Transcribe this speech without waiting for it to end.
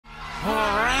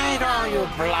Now, you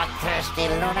bloodthirsty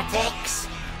lunatics,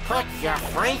 put your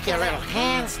freaky little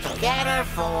hands together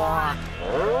for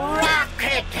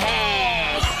Rocket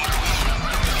Head!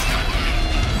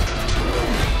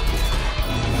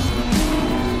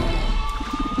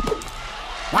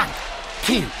 1,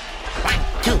 2, 1,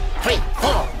 2, 3,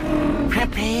 4.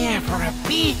 Prepare for a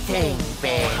beating,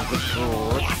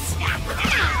 Bandicoot.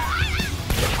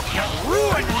 You're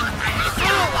ruining my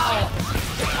solo!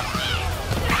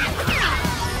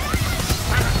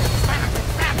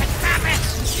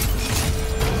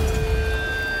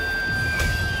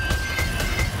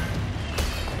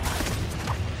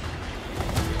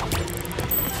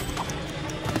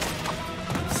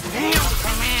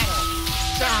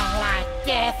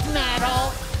 Death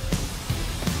metal!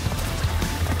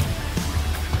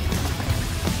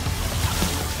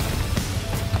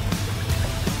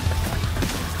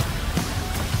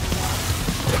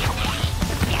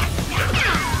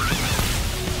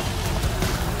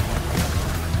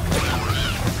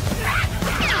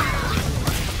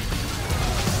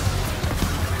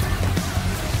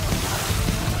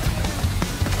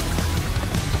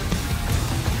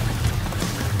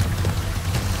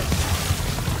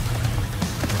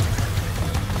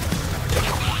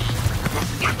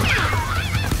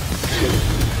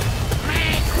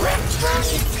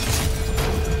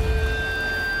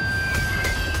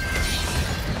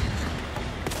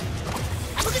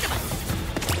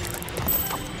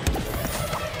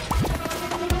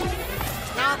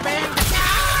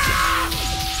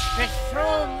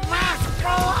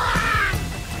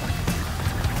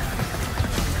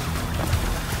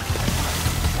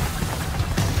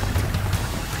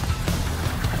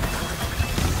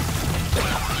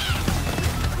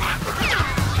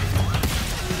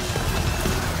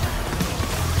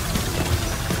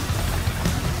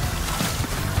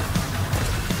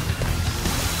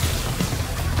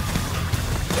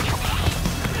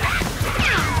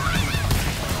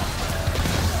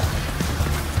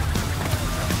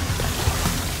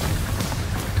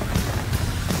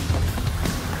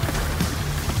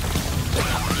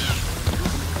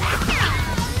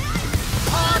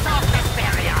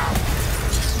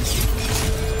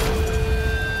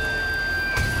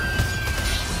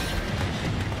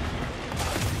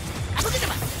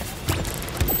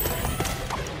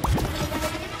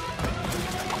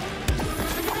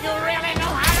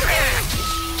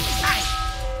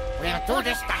 Do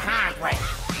this the hard way.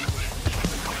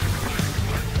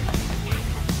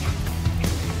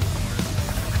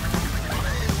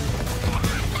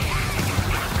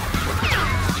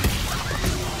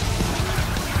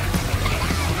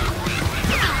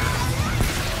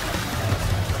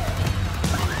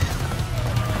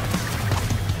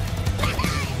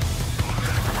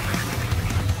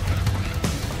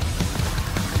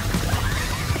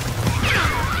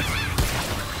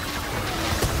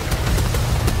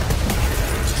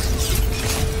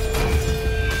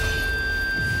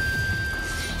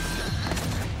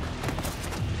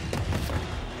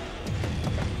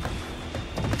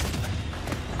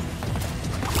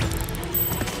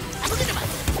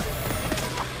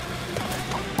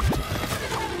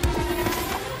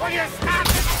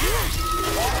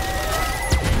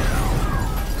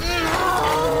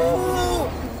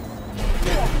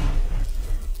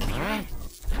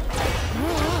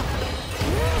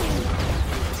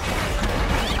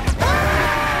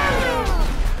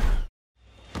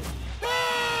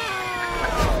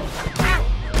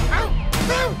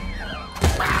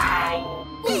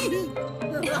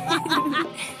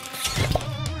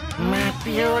 My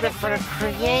beautiful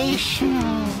creation.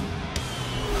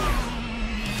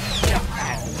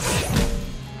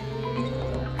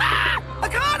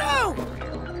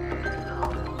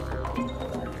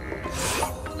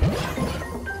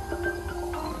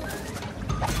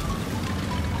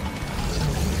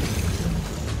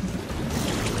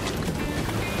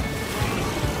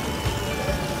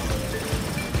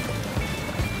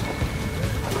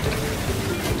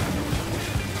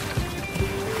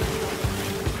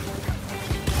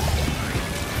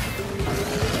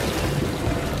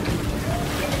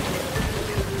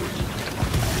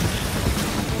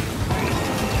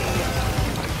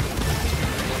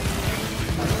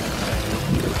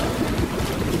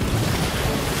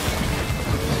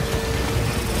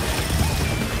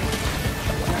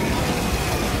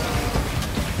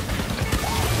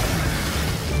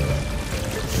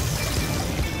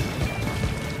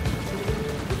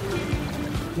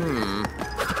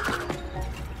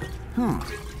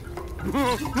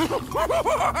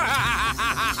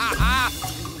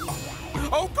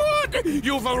 Oh, good!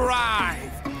 You've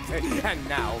arrived! And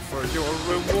now for your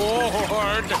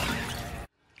reward!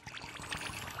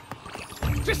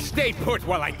 Just stay put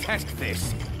while I test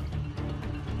this.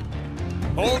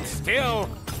 Hold still.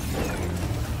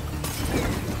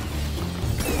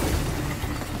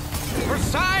 For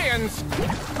science!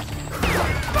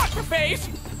 Not your face!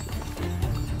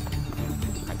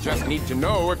 I just need to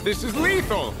know if this is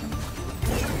lethal.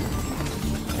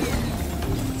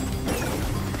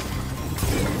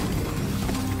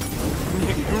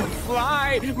 You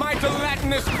fly, my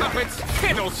gelatinous puppets,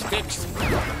 fiddlesticks!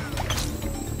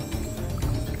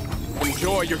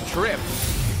 Enjoy your trip.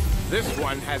 This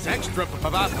one has extra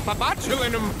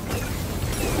botulinum.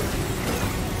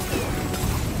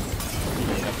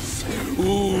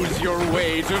 Ooze your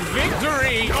way to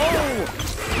victory! Oh!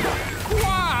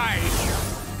 Why?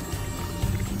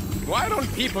 Why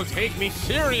don't people take me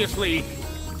seriously?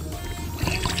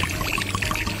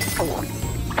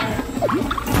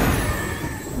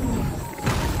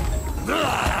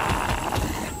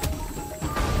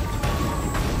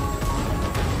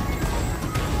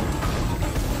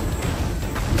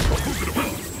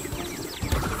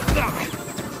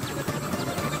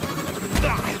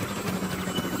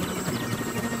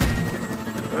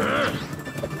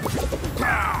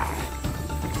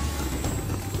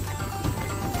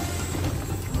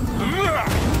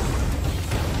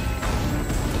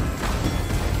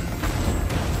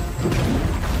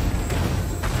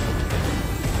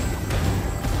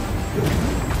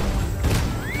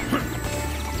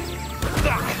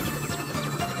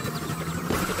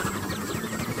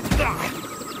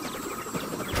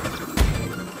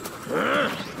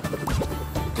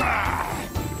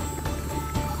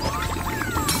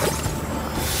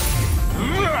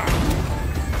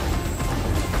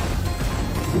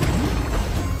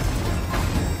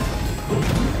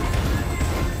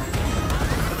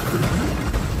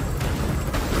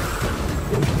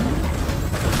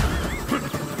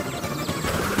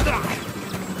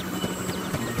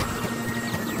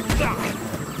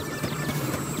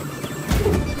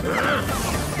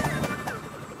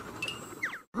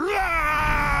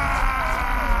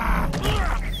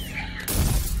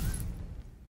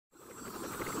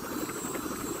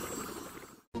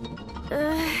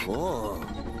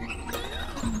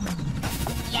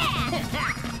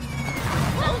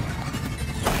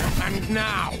 And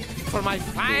now, for my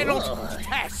final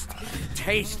test.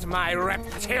 Taste my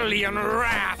reptilian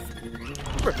wrath.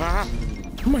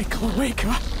 My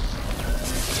cloaca.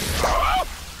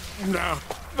 No.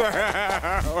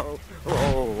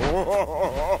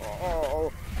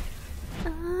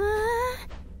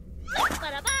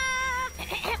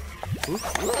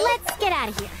 Let's get out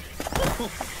of here.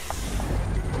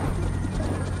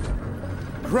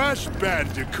 Crash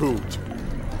Bandicoot,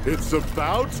 it's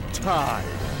about time.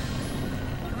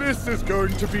 This is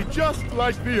going to be just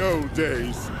like the old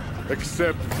days,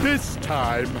 except this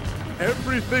time,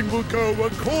 everything will go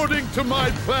according to my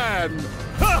plan.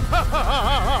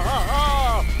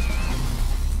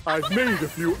 I've made a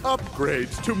few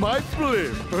upgrades to my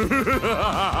blimp.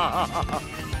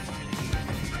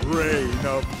 Rain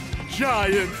of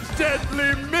giant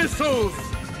deadly missiles!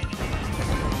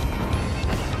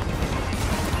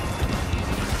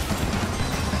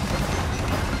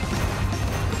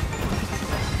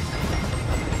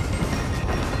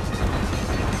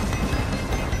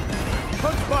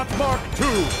 Punchbot Mark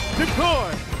II,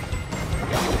 deploy!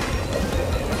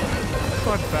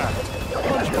 Fun fact,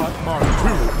 Punchbot Mark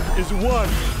II is one...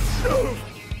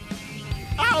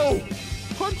 Ow!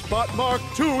 Punchbot Mark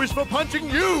II is for punching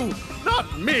you,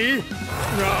 not me!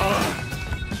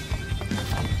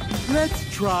 Let's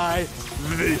try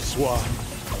this one.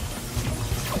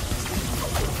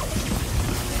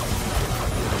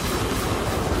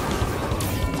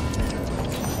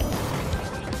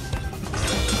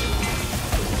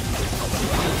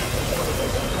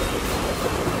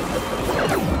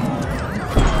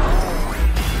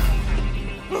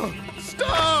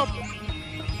 Stop!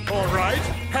 All right,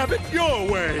 have it your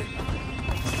way.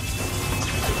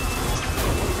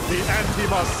 The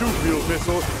anti-marsupial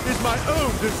missile is my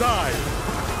own design.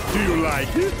 Do you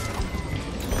like it?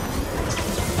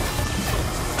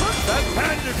 Punch that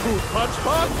Bandicoot,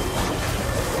 Punchbot!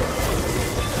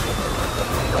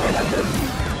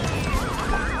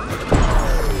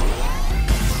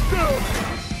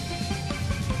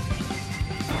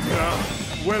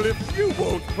 Well, if you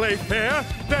won't play fair,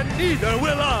 then neither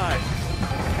will I.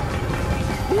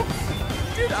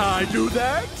 Oops, did I do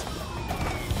that?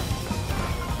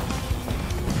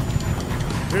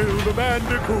 Kill the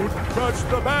Bandicoot, crush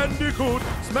the Bandicoot,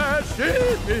 smash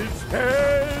in his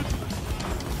head!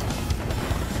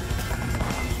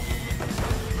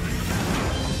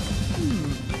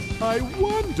 I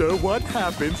wonder what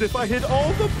happens if I hit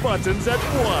all the buttons at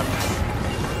once.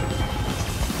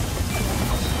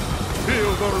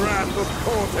 the wrath of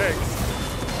Cortex.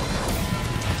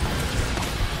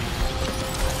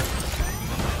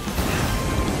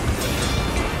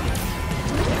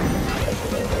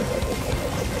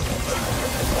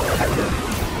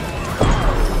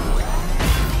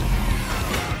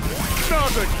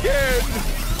 Not again!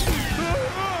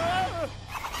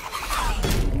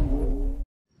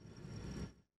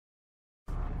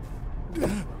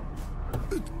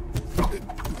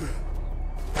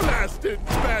 Blasted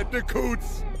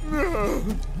bandicoots!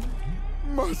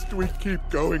 Must we keep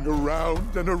going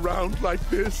around and around like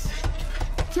this?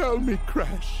 Tell me,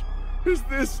 Crash, is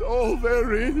this all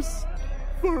there is?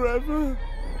 Forever?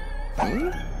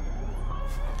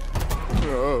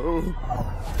 No.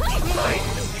 I'm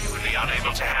purely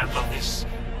unable to handle this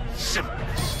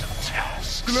simplest of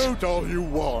tasks. Gloat all you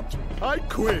want. I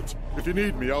quit. If you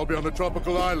need me, I'll be on a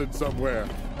tropical island somewhere.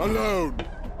 Alone.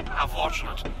 How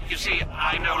fortunate. You see,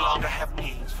 I no longer have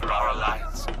needs for our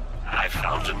alliance. I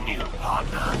found a new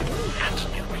partner and a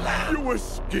new plan. You were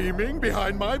scheming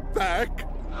behind my back?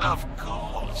 Of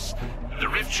course. The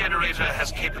rift generator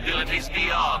has capabilities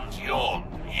beyond your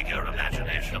eager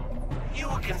imagination. You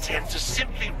were content to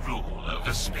simply rule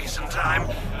over space and time,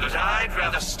 but I'd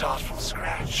rather start from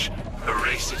scratch.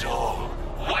 Erase it all.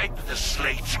 Wipe the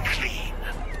slate clean.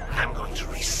 I'm going to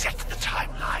reset the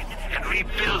timeline and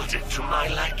rebuild it to my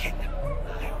liking.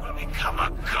 I will become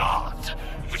a god,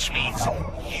 which means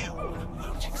you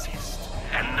won't exist.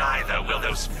 And neither will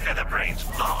those feather-brained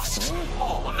masks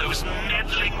or those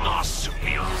meddling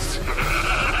marsupials.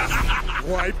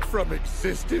 Wiped from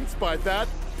existence by that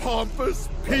pompous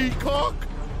peacock?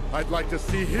 I'd like to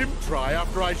see him try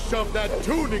after I shove that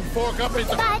tuning fork up his...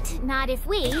 But not if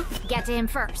we get to him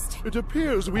first. It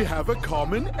appears we have a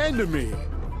common enemy.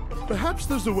 Perhaps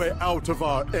there's a way out of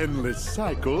our endless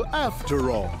cycle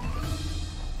after all.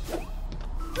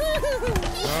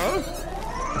 Huh?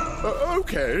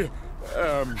 Okay.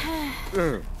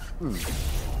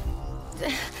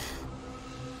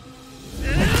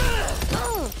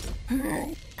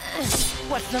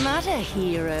 What's the matter,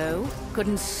 hero?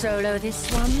 Couldn't solo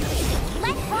this one?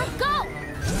 Let her go!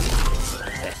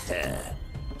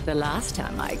 The last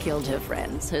time I killed her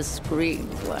friends, her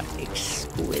screams were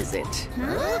exquisite.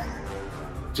 Huh?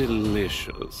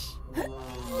 Delicious.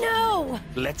 No!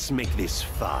 Let's make this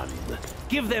fun.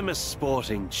 Give them a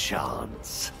sporting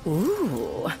chance.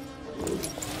 Ooh.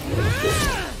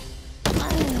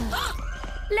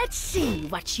 Let's see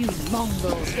what you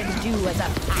mongrels can do as a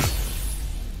pack.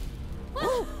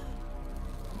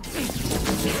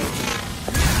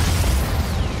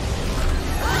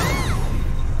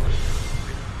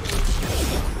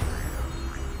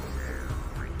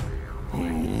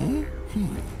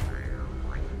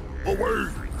 Away!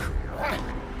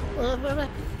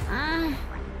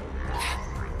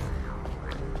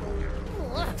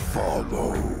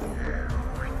 Follow.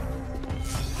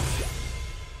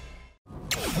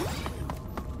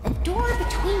 The door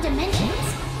between dimensions.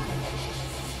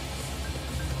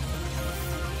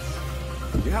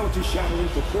 Reality shattering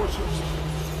proportions.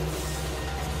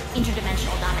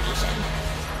 Interdimensional domination.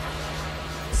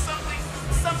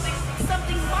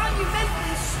 Something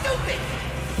monumentally stupid!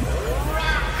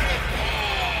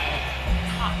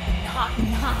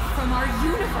 Not from our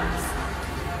universe.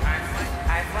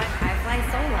 I fly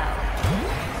solo.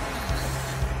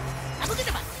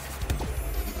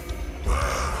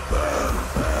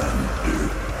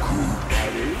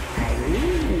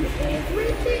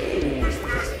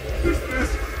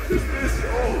 Is this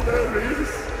all there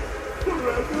is?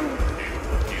 Forever?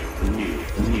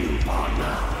 New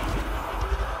partner.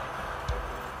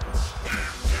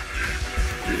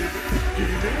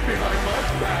 Scheming behind my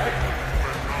back?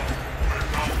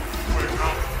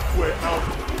 We're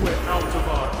out of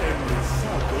our endless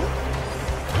cycle.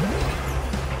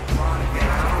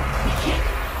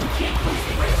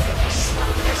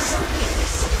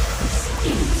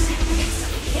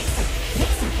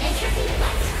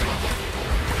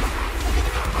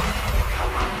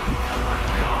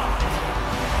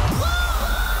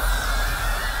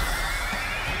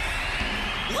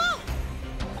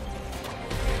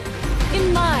 In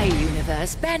my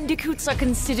universe, bandicoots are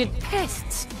considered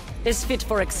pests. As fit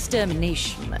for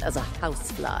extermination as a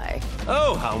housefly.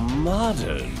 Oh, how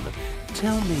modern.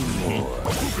 Tell me more.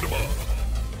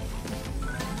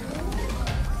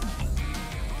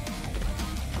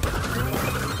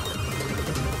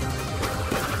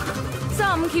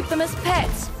 Some keep them as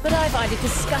pets, but I find it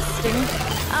disgusting.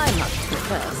 I much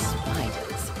prefer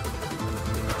spiders.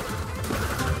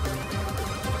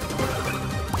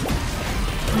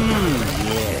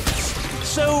 Yes.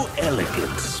 So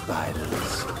elegant,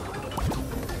 spiders.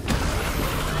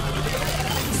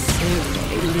 So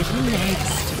little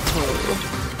legs to pull.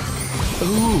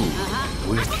 Ooh,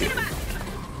 wicked.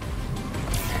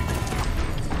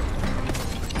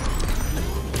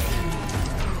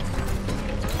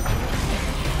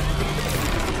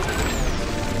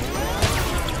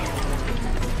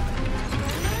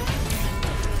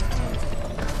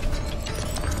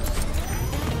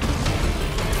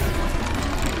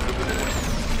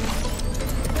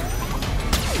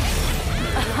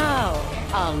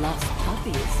 Our lost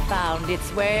puppy has found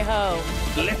its way home.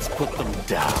 Let's put them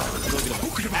down.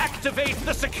 Activate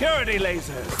the security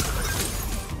lasers.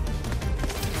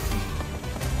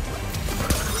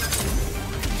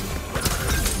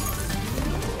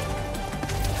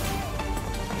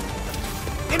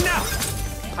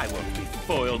 Enough! I won't be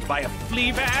foiled by a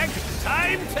flea bag.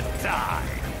 Time to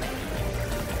die.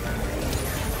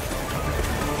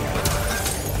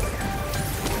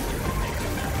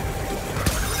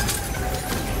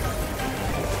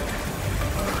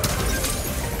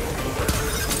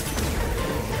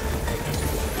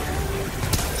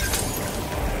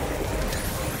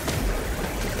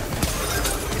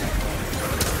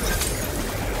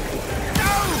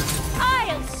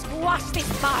 Wash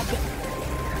this bug!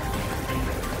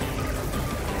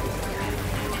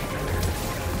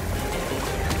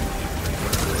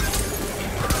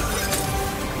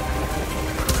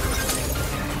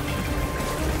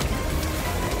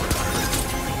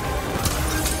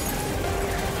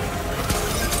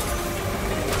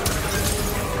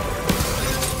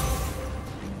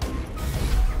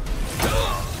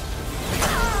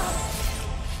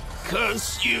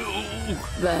 Curse you!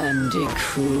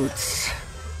 Bandicoots.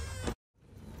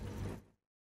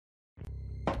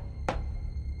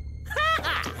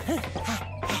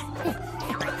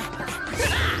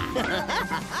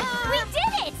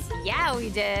 Yeah, we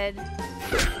did.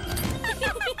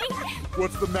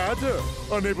 What's the matter?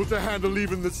 Unable to handle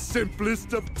even the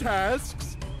simplest of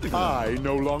tasks? I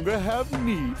no longer have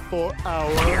need for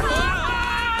our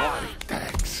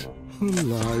Cortex.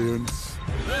 alliance.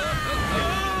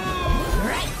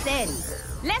 Right then,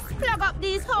 let's plug up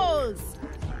these holes.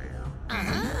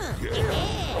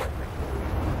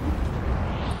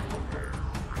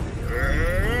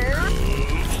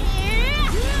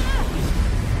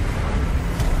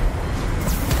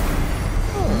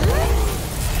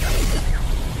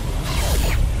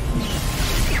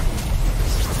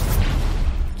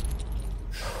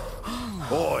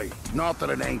 Boy, not that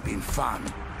it ain't been fun,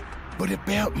 but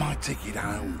about my ticket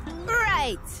home.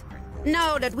 Right.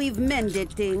 Now that we've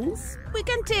mended things, we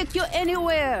can take you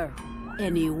anywhere,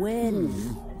 anywhere.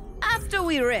 After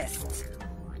we rest.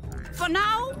 For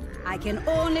now, I can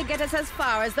only get us as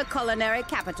far as the culinary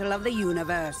capital of the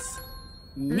universe.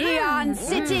 Neon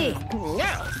City!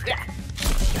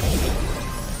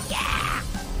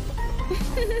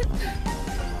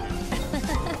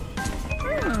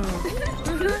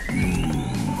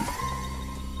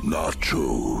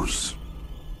 Nachos.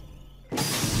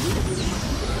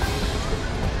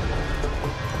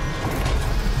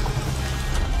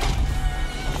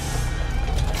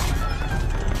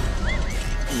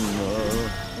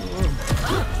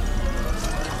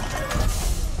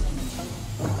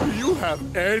 Do you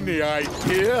have any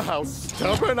idea how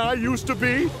stubborn I used to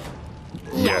be?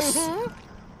 Yes.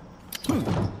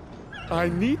 I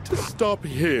need to stop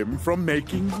him from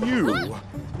making you.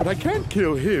 But I can't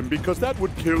kill him because that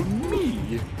would kill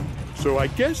me. So I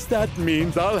guess that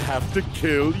means I'll have to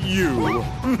kill you.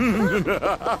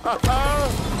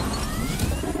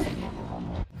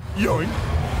 Yoink.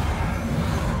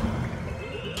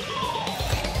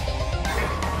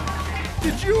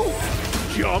 Did you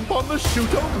jump on the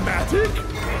shoot-o-matic?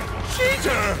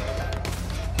 Cheater!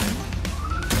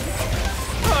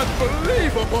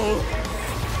 Unbelievable!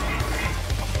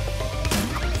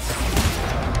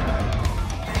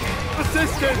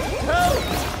 Assistant, help!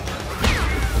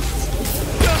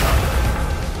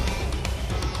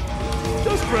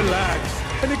 Just relax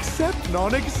and accept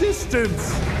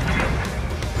non-existence.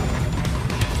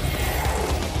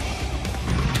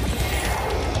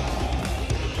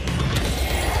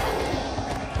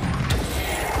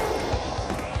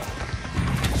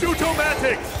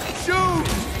 Shoot-o-matic! Shoot!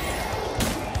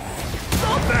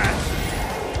 Stop that!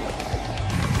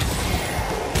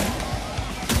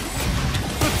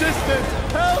 Assistant,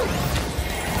 help!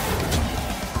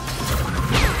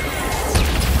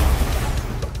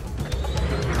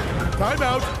 Time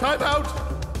out! Time out!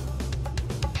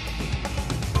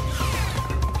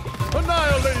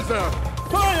 Annihilator!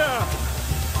 Fire!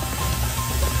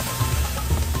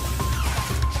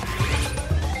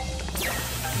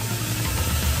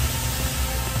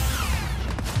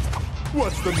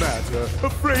 What's the matter?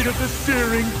 Afraid of the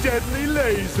searing, deadly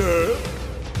laser?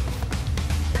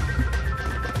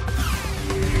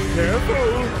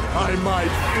 Careful, I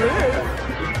might flip.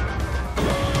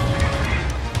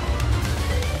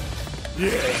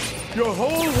 Yes, your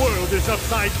whole world is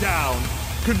upside down.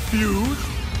 Confused?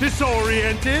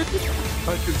 Disoriented?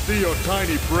 I can see your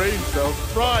tiny brain cells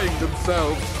frying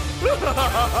themselves.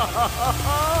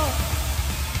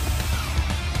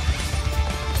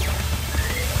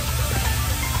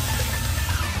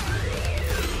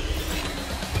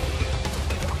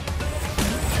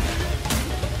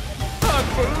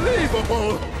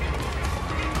 Unbelievable!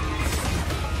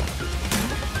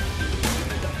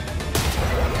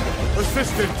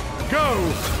 Assistant, go!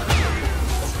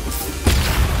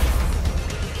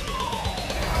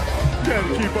 Can't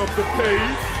keep up the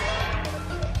pace.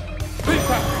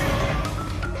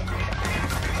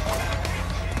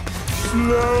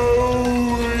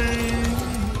 Slowly.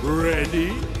 Ready,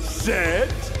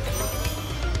 set.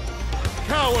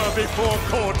 Cower before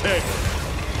Cortex.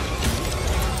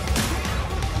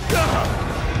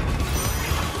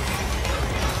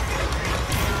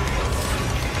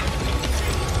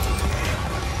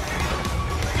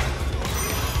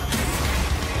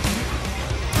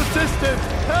 Assistant,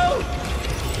 help!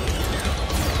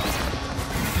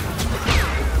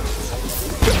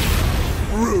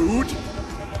 Rude!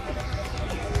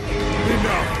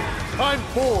 Enough! I'm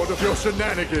bored of your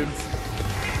shenanigans!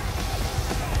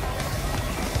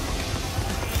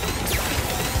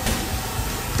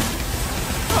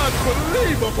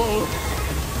 Unbelievable!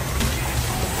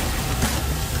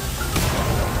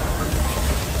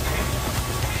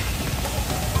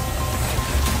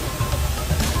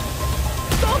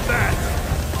 Stop that!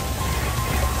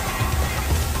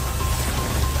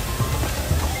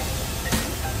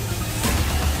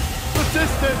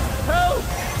 Assistant, help!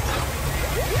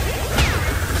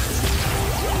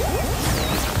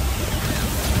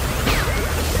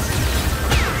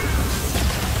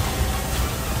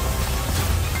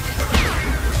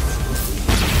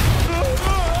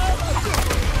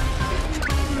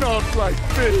 Not like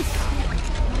this!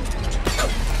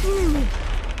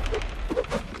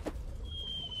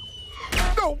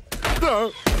 No!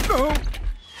 No! No!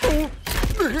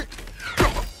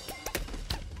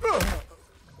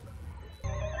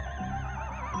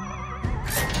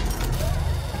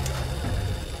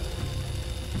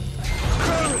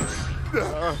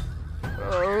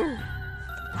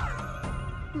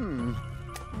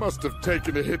 Must have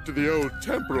taken a hit to the old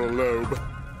temporal lobe.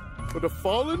 But a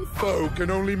fallen foe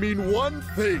can only mean one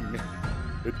thing.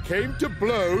 It came to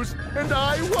blows, and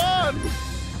I won!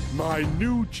 My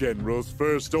new general's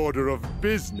first order of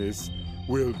business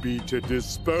will be to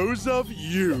dispose of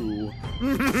you.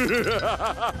 We are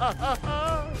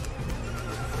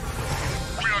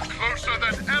closer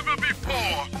than ever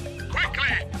before.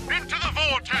 Quickly, into the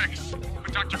vortex.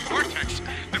 But Dr. Cortex,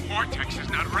 the vortex is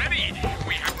not ready.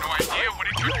 We have no idea what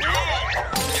it could do.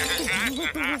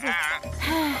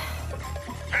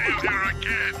 Failure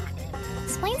again.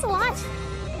 Explains a lot.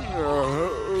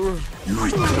 You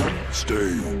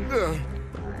stay.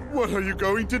 What are you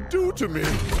going to do to me?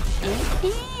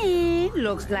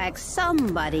 Looks like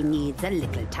somebody needs a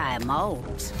little time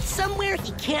out. Somewhere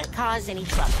he can't cause any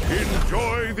trouble.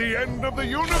 Enjoy the end of the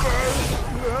universe!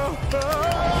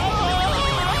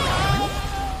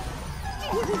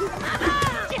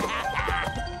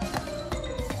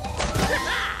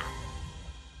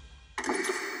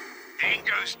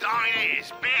 Dingo's Diner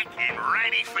is back and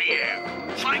ready for you.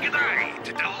 Take a day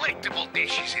to delectable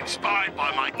dishes inspired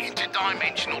by my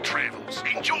interdimensional travels.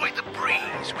 Enjoy the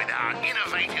breeze with our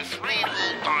innovative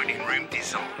three-wall dining room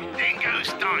design.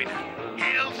 Dingo's Diner,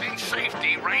 health and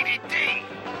safety rated D.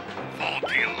 For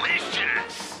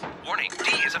delicious. Warning, D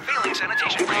is a failing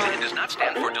sanitation grade and does not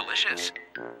stand for delicious.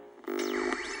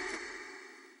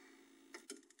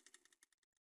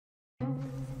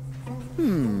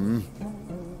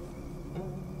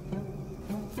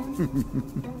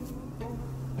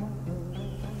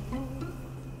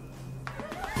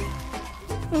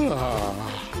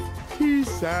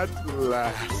 Peace at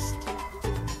last.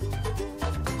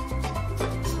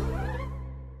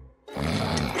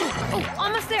 Oh,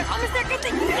 almost there, good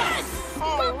thing. Yes!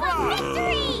 Papa,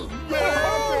 victory!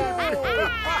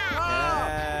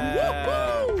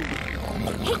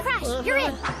 Hey, Crash, you're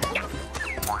in.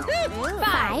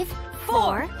 5,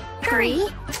 4, 3,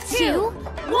 2,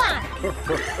 1.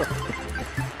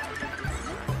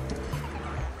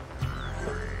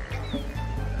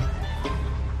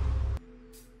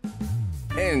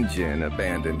 Engine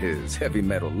abandoned his heavy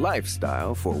metal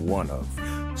lifestyle for one of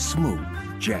smooth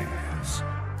jazz.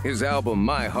 His album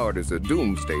My Heart is a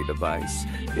Doomsday Device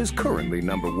is currently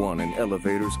 #1 in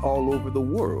elevators all over the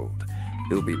world.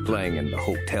 He'll be playing in the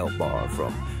hotel bar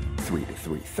from 3 to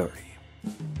 3:30.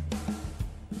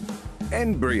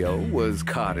 And Brio was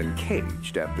caught and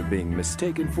caged after being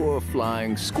mistaken for a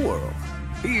flying squirrel.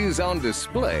 He is on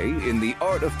display in the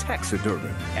art of taxidermy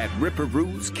at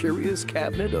Ripperoo's Curious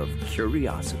Cabinet of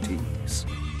Curiosities.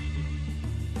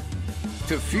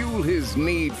 To fuel his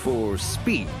need for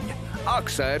speed,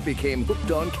 Oxide became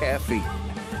hooked on caffeine.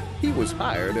 He was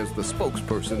hired as the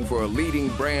spokesperson for a leading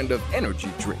brand of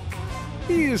energy drink.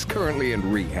 He is currently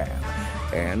in rehab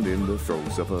and in the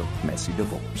throes of a messy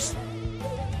divorce.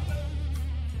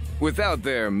 Without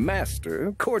their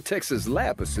master, Cortex's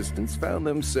lab assistants found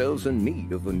themselves in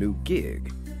need of a new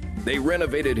gig. They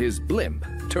renovated his blimp,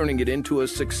 turning it into a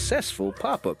successful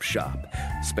pop-up shop,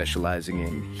 specializing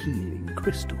in healing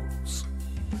crystals.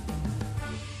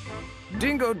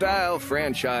 Dingo Dial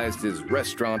franchised his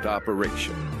restaurant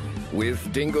operation,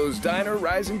 with Dingo's Diner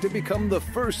rising to become the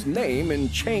first name in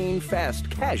chain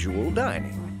fast casual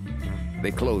dining. They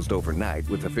closed overnight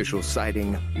with officials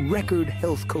citing record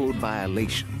health code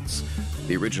violations.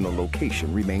 The original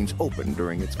location remains open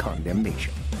during its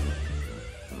condemnation.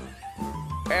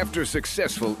 After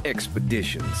successful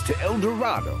expeditions to El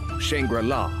Dorado,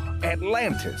 Shangri-La,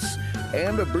 Atlantis,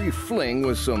 and a brief fling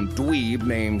with some dweeb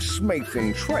named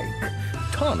Smathan Trake,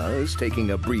 Tana is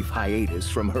taking a brief hiatus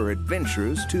from her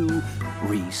adventures to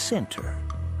recenter.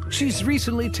 She's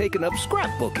recently taken up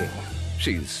scrapbooking.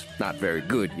 She's not very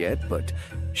good yet, but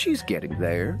she's getting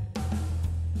there.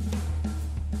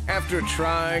 After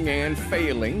trying and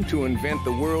failing to invent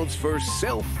the world's first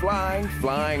self-flying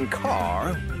flying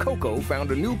car, Coco found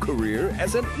a new career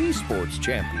as an esports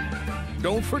champion.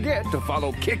 Don't forget to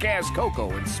follow Kick-Ass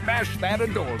Coco and smash that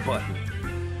adore button.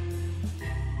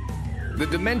 The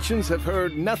Dimensions have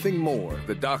heard nothing more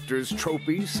the Doctor's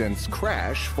Tropy since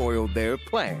Crash foiled their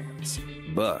plans.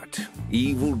 But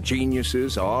evil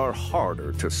geniuses are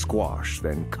harder to squash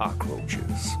than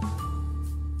cockroaches.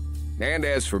 And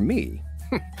as for me,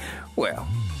 well,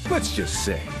 let's just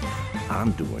say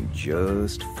I'm doing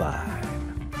just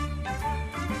fine.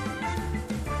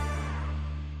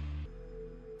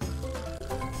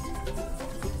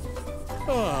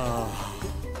 Ah.